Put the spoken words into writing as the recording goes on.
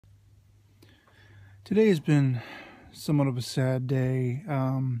Today has been somewhat of a sad day.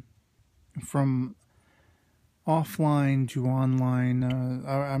 From offline to online.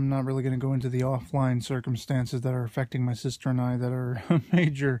 I'm not really going to go into the offline circumstances that are affecting my sister and I that are a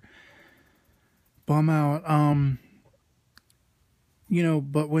major bum out.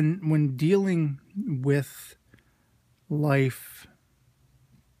 But when dealing with life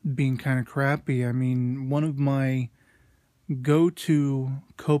being kind of crappy, I mean, one of my go-to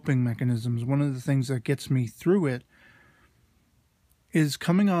coping mechanisms, one of the things that gets me through it, is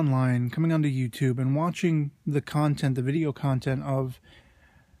coming online, coming onto YouTube and watching the content, the video content of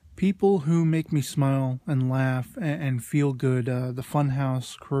people who make me smile and laugh and feel good. The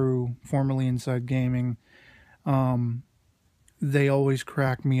Funhouse crew, formerly Inside Gaming, they always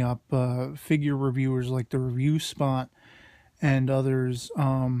crack me up. Figure reviewers like the Review Spot and others.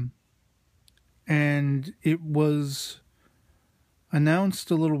 And it was announced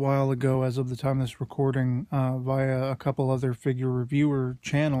a little while ago, as of the time of this recording, via a couple other figure reviewer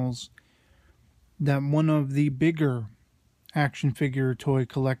channels, that one of the bigger action figure toy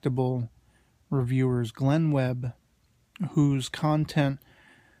collectible reviewers, Webb, whose content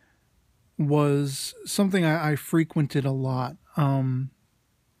was something I frequented a lot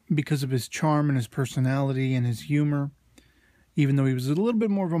because of his charm and his personality and his humor. Even though he was a little bit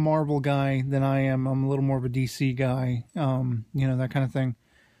more of a Marvel guy than I am, I'm a little more of a DC guy, that kind of thing.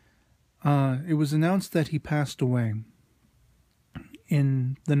 It was announced that he passed away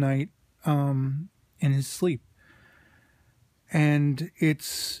in the night, in his sleep. And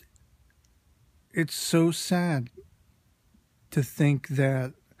it's so sad to think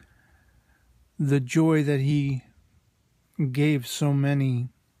that the joy that he gave so many,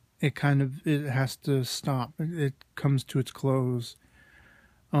 it has to stop. It comes to its close.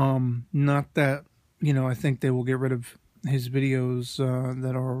 Not that, I think they will get rid of his videos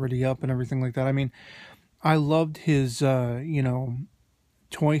that are already up and everything like that. I mean, I loved his,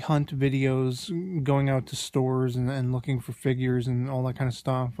 toy hunt videos, going out to stores and looking for figures and all that kind of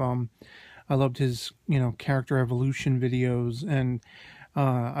stuff. I loved his, character evolution videos. And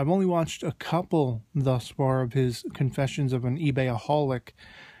I've only watched a couple thus far of his Confessions of an eBay-aholic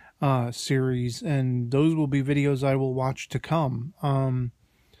series, and those will be videos I will watch to come.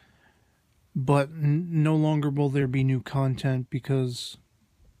 But no longer will there be new content because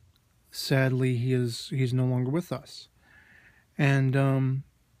sadly he's no longer with us. And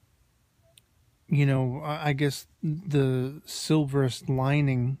I guess the silverest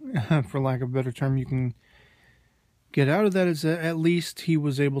lining, for lack of a better term, you can get out of that is that at least he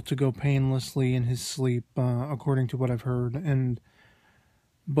was able to go painlessly in his sleep, according to what I've heard.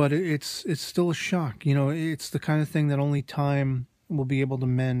 But it's still a shock. It's the kind of thing that only time will be able to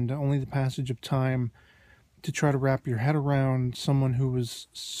mend, only the passage of time, to try to wrap your head around someone who was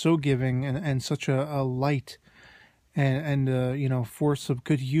so giving and such a light and force of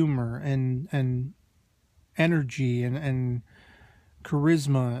good humor and energy and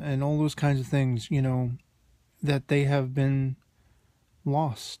charisma and all those kinds of things, that they have been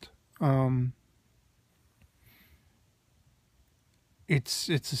lost. It's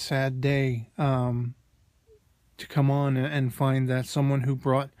a sad day to come on and find that someone who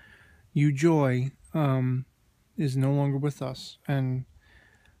brought you joy is no longer with us. And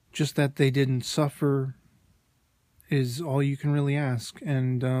just that they didn't suffer is all you can really ask.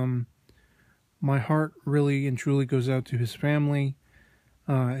 And my heart really and truly goes out to his family,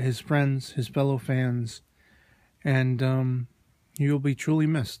 his friends, his fellow fans, and he will be truly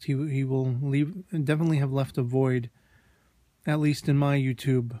missed. He will definitely have left a void, at least in my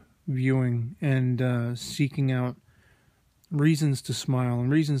YouTube viewing, and seeking out reasons to smile and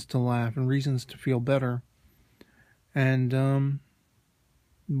reasons to laugh and reasons to feel better. And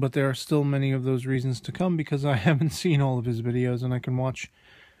but there are still many of those reasons to come because I haven't seen all of his videos and I can watch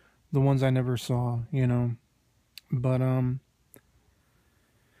the ones I never saw, But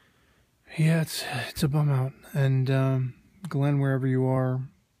yeah, it's a bum out. And Glenn, wherever you are,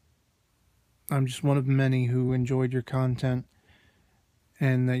 I'm just one of many who enjoyed your content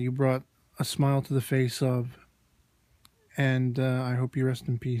and that you brought a smile to the face of. And I hope you rest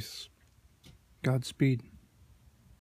in peace. Godspeed.